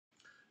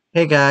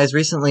Hey guys,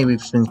 recently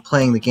we've been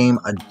playing the game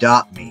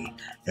Adopt Me,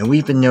 and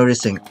we've been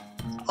noticing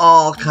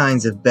all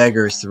kinds of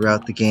beggars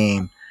throughout the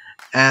game,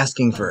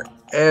 asking for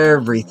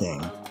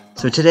everything.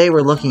 So today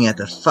we're looking at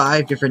the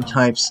 5 different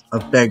types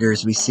of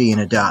beggars we see in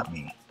Adopt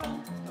Me.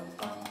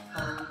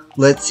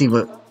 Let's see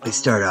what we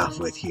start off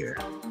with here.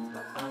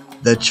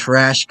 The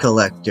trash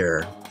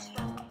collector.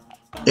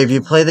 If you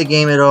play the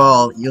game at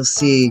all, you'll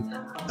see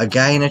a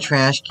guy in a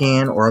trash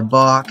can or a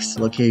box.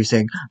 Look here,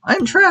 saying,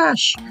 "I'm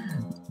trash."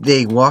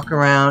 They walk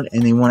around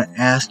and they want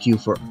to ask you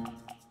for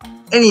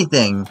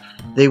anything.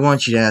 They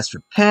want you to ask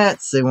for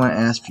pets. They want to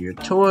ask for your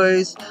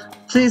toys.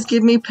 Please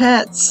give me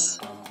pets.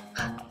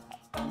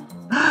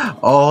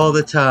 All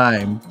the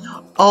time.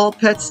 All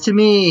pets to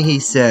me, he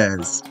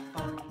says.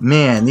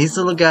 Man, these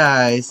little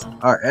guys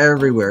are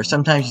everywhere.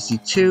 Sometimes you see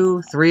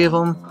 2, 3 of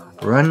them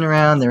running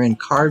around. They're in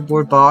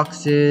cardboard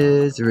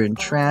boxes. They're in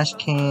trash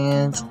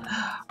cans.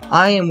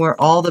 I am where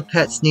all the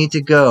pets need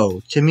to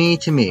go. To me,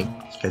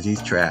 because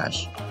he's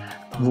trash.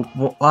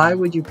 Why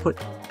would you put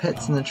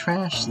pets in the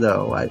trash,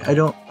 though? I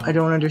don't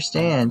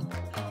understand.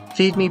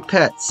 Feed me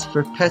pets,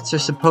 for pets are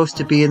supposed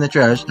to be in the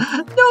trash.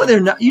 No, they're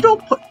not. You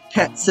don't put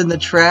pets in the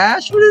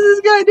trash. What is this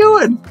guy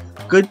doing?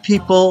 Good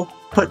people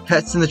put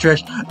pets in the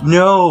trash.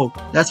 No,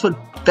 that's what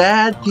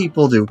bad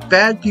people do.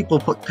 Bad people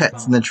put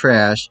pets in the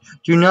trash.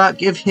 Do not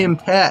give him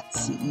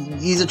pets.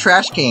 He's a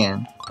trash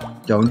can.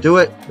 Don't do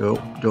it. No,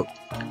 don't.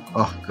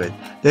 Oh, good.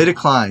 They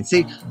decline.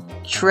 See,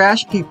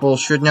 trash people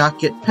should not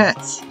get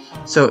pets.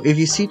 So if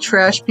you see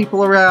trash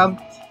people around,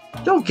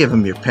 don't give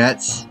them your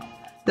pets.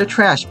 They're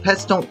trash.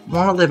 Pets don't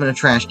want to live in a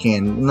trash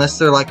can unless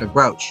they're like a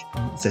grouch.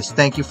 It says,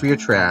 "Thank you for your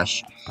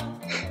trash."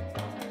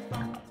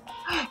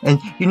 And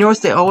you notice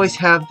they always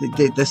have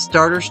the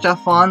starter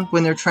stuff on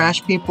when they're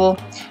trash people.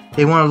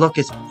 They want to look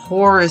as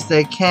poor as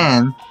they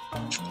can.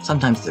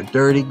 Sometimes they're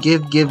dirty.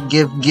 Give.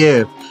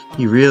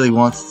 He really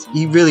wants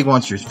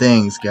your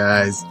things,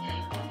 guys.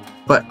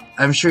 But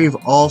I'm sure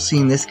you've all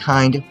seen this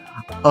kind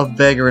of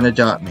beggar in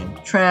Adopt Me.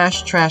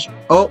 Trash.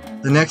 Oh,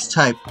 the next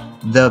type.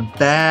 The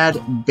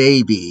bad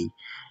baby.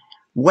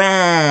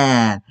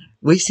 Wah!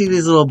 We see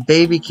these little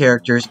baby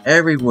characters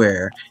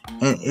everywhere.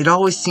 And it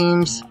always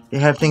seems they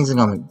have things in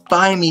common.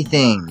 Buy me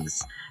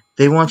things.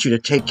 They want you to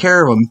take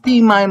care of them.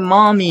 Be my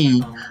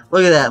mommy.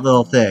 Look at that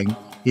little thing.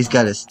 He's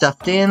got his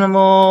stuffed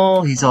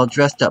animal. He's all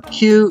dressed up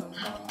cute.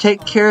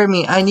 Take care of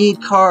me. I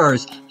need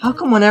cars. How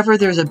come whenever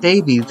there's a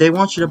baby, they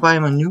want you to buy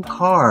him a new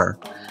car?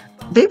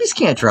 Babies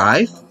can't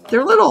drive.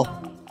 They're little.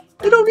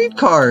 They don't need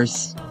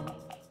cars.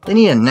 They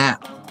need a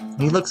nap.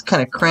 He looks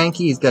kind of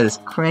cranky. He's got his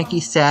cranky,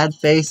 sad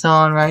face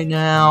on right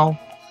now.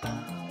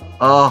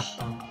 Oh,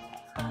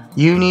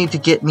 you need to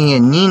get me a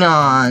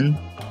Ninon,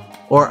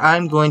 or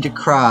I'm going to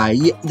cry.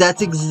 Yeah,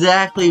 that's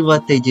exactly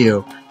what they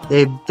do.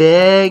 They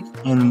beg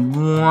and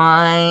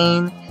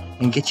whine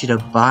and get you to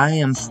buy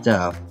them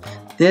stuff.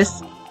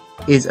 This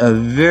is a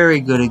very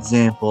good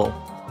example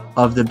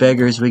of the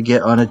beggars we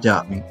get on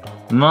Adopt Me.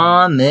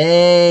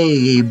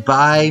 Mommy,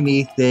 buy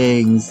me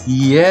things.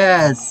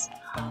 Yes.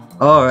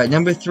 Alright,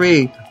 number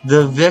 3,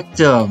 the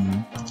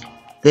victim.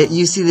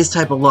 You see this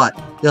type a lot.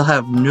 They'll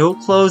have no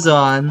clothes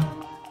on,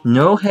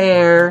 no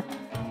hair,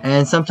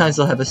 and sometimes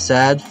they'll have a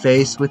sad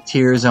face with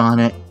tears on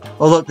it.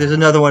 Oh look, there's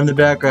another one in the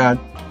background.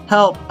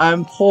 Help,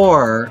 I'm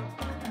poor.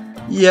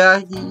 Yeah,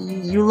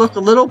 you look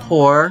a little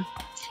poor.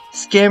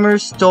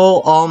 Scammers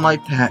stole all my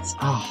pets.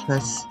 Oh,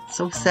 that's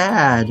so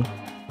sad.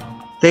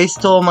 They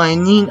stole my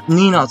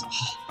neons.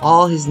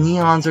 All his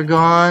neons are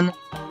gone.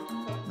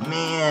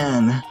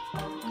 Man,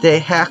 they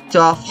hacked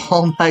off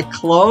all my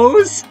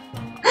clothes?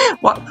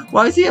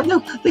 Why does he have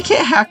no... They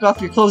can't hack off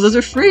your clothes. Those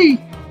are free.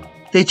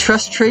 They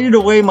traded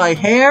away my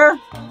hair?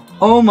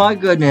 Oh my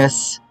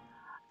goodness.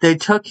 They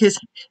took his...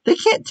 They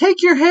can't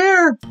take your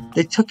hair.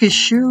 They took his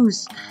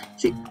shoes.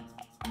 See,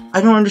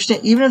 I don't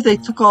understand. Even if they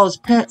took all his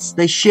pets,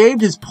 they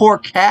shaved his poor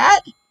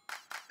cat?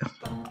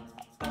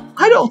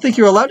 I don't think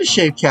you're allowed to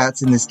shave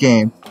cats in this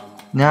game.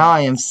 Now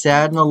I am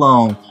sad and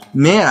alone.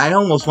 Man, I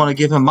almost want to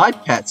give him my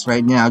pets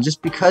right now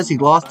just because he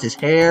lost his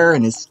hair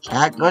and his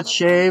cat got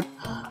shaved.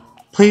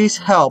 Please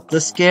help. The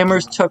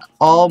scammers took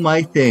all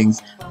my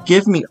things.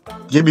 Give me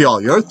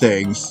all your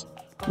things.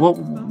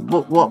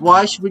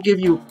 Why should we give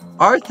you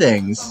our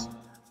things?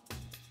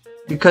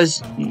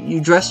 Because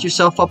you dressed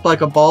yourself up like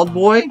a bald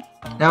boy?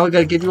 Now we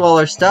gotta give you all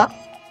our stuff?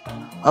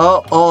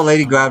 Oh,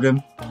 lady grabbed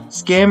him.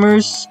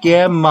 Scammers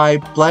scam my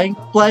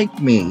blank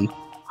me.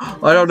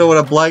 I don't know what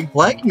a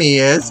blank me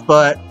is,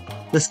 but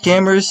the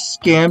scammers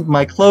scammed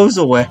my clothes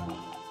away.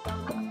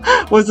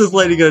 What's this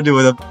lady gonna do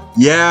with them?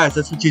 Yes,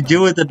 that's what you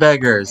do with the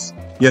beggars.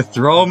 You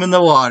throw them in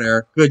the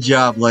water. Good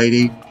job,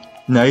 lady.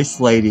 Nice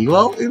lady.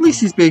 Well, at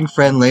least he's being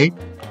friendly.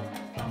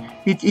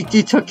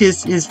 He took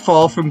his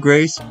fall from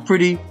grace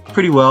pretty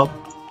well.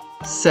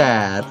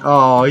 Sad.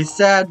 Oh, he's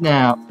sad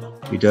now.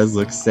 He does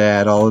look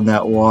sad, all in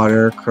that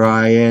water,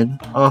 crying.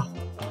 Oh,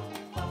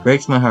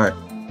 breaks my heart.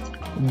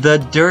 The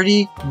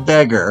dirty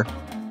beggar.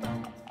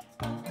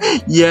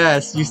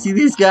 Yes, you see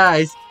these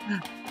guys.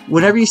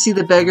 Whenever you see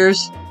the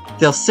beggars,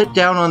 they'll sit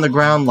down on the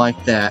ground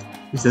like that.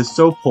 He says,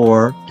 so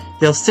poor.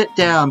 They'll sit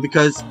down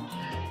because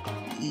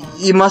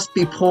you must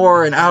be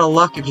poor and out of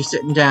luck if you're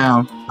sitting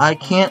down. I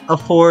can't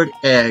afford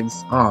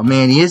eggs. Oh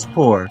man, he is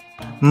poor.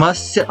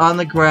 Must sit on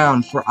the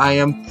ground, for I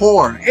am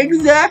poor.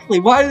 Exactly.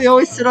 Why do they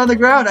always sit on the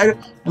ground?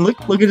 And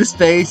look at his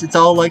face. It's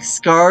all like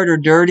scarred or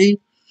dirty.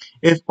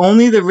 If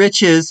only the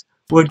riches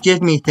would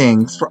give me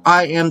things, for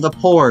I am the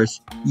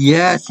poor's.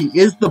 Yes, he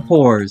is the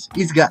poor's.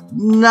 He's got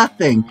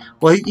nothing.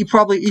 Well, he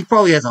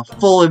probably has a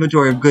full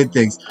inventory of good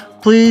things.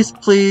 Please,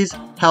 please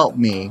help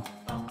me.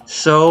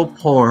 So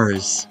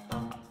poor's.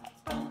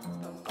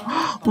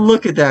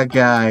 Look at that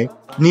guy.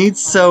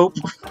 Needs soap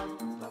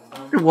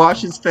to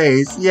wash his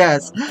face.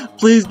 Yes.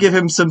 Please give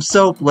him some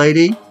soap,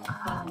 lady.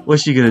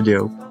 What's she gonna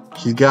do?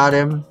 She's got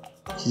him.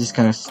 She's just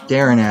kind of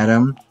staring at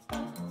him.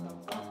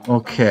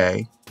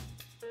 Okay.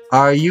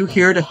 Are you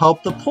here to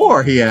help the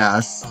poor? He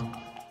asks.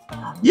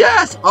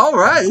 Yes!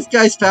 Alright, this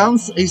guy's found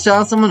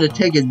someone to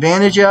take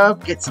advantage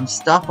of, get some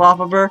stuff off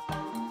of her.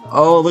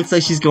 Oh, it looks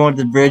like she's going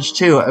to the bridge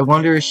too. I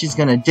wonder if she's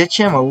gonna ditch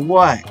him or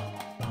what?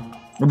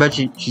 I bet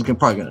she's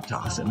probably gonna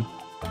toss him.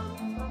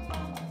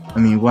 I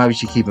mean, why would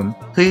she keep him?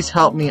 Please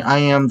help me, I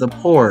am the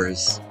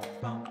poor's.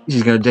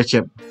 She's gonna ditch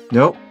him.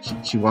 Nope,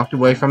 she walked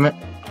away from it.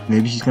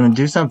 Maybe she's gonna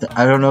do something.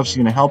 I don't know if she's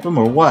gonna help him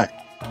or what.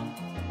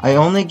 I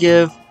only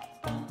give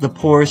the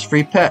poor's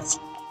free pets.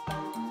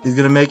 He's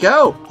gonna make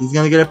out. He's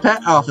gonna get a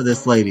pet off of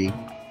this lady.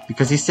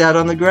 Because he sat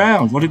on the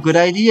ground. What a good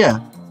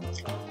idea.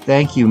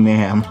 Thank you,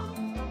 ma'am.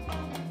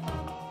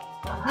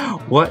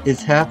 What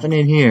is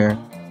happening here?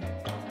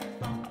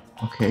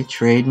 Okay,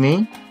 trade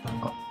me.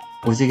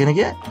 What's he gonna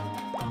get?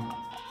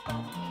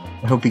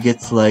 I hope he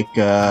gets like,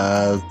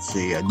 let's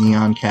see, a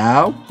neon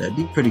cow. That'd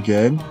be pretty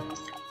good.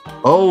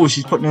 Oh,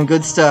 she's putting in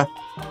good stuff.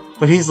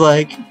 But he's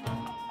like,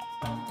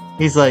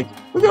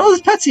 look at all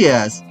these pets he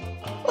has.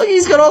 Look,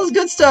 he's got all this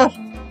good stuff.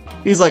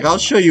 He's like, I'll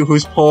show you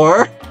who's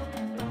poor.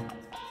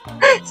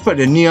 He's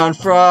putting in neon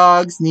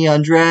frogs,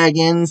 neon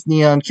dragons,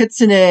 neon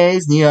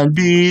kitsunes, neon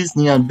bees,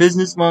 neon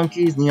business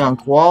monkeys, neon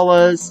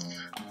koalas,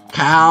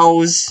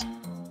 cows,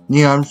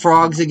 neon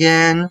frogs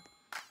again,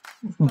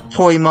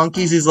 toy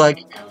monkeys. He's like,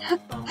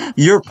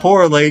 you're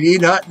poor, lady,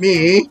 not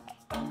me.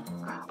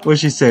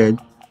 What's she saying?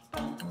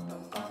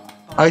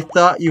 I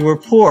thought you were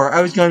poor.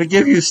 I was going to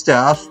give you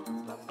stuff.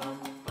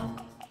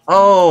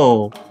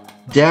 Oh,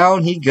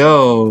 down he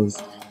goes.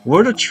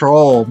 What a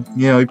troll.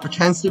 You know, he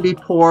pretends to be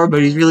poor,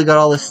 but he's really got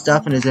all this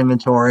stuff in his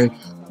inventory,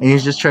 and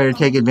he's just trying to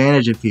take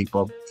advantage of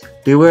people.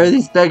 Beware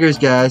these beggars,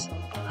 guys.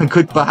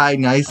 Goodbye,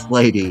 nice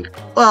lady.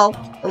 Well,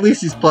 at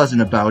least he's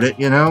pleasant about it,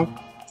 you know?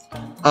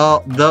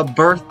 The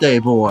birthday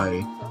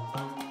boy.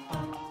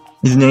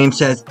 His name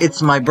says,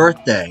 it's my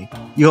birthday.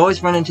 You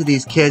always run into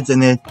these kids,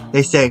 and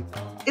they say,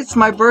 it's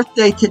my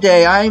birthday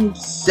today. I'm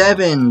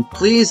 7.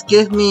 Please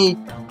give me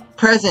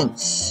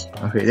presents.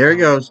 Okay, there he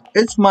goes.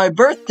 It's my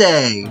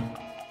birthday.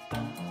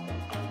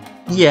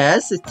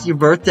 Yes, it's your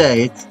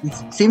birthday.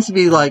 It seems to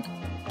be like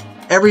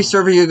every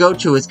server you go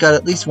to, it's got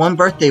at least one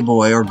birthday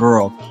boy or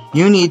girl.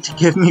 You need to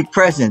give me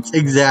presents.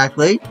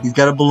 Exactly. He's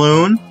got a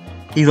balloon.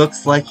 He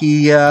looks like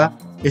he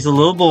is a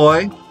little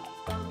boy.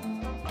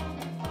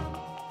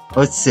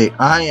 Let's see.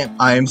 I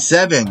am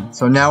 7,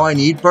 so now I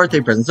need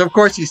birthday presents. Of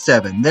course he's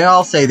 7. They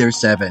all say they're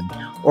 7.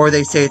 Or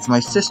they say it's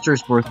my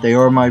sister's birthday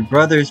or my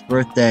brother's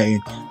birthday.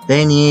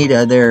 They need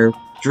their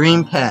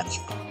dream pet.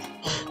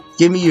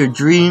 Give me your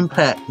dream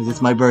pet, because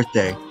it's my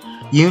birthday.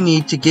 You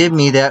need to give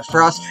me that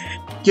frost...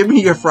 Give me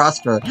your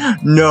frost fur.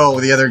 No,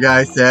 the other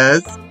guy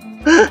says.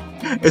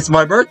 It's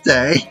my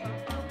birthday.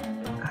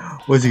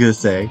 What's he gonna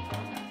say?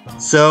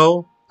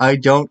 So, I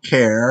don't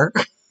care.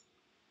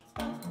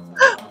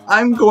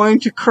 I'm going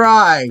to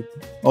cry.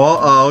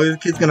 Uh-oh, this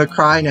kid's gonna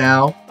cry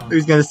now.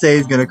 He's gonna say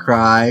he's gonna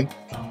cry.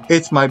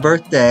 It's my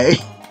birthday.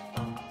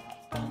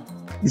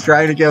 He's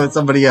trying to get with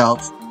somebody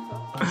else.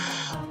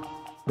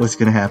 What's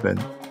gonna happen?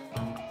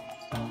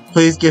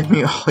 Please give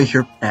me all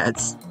your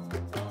pets.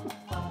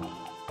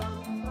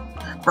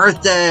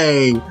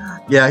 Birthday!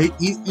 Yeah,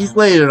 he's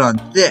laid it on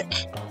thick.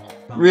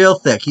 Real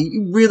thick.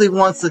 He really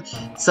wants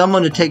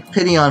someone to take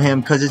pity on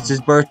him because it's his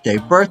birthday.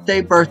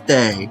 Birthday,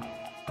 birthday.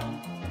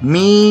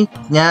 Me,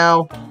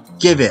 now,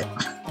 give it.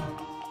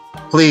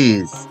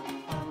 Please.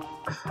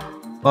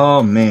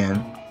 Oh,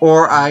 man.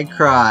 Or I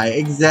cry.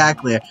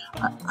 Exactly.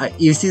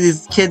 You see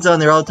these kids on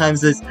there all the time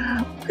says,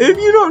 if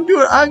you don't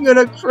do it, I'm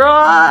gonna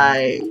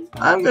cry.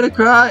 I'm gonna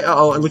cry.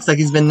 Uh-oh, it looks like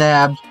he's been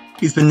nabbed.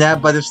 He's been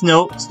nabbed by the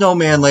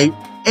snowman lady.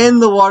 In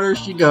the water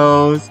she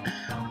goes.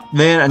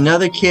 Then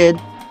another kid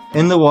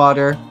in the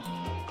water.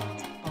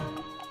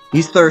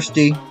 He's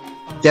thirsty.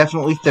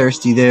 Definitely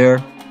thirsty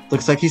there.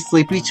 Looks like he's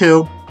sleepy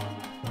too.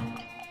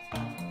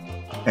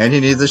 And he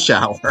needs a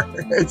shower.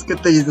 It's good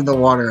that he's in the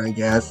water, I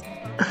guess.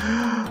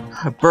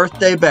 A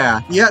birthday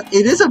bath. Yeah,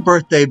 it is a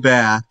birthday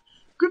bath.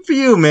 Good for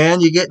you,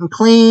 man. You're getting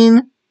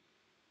clean.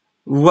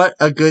 What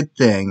a good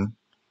thing.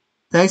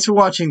 Thanks for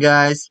watching,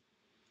 guys.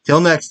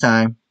 Till next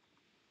time.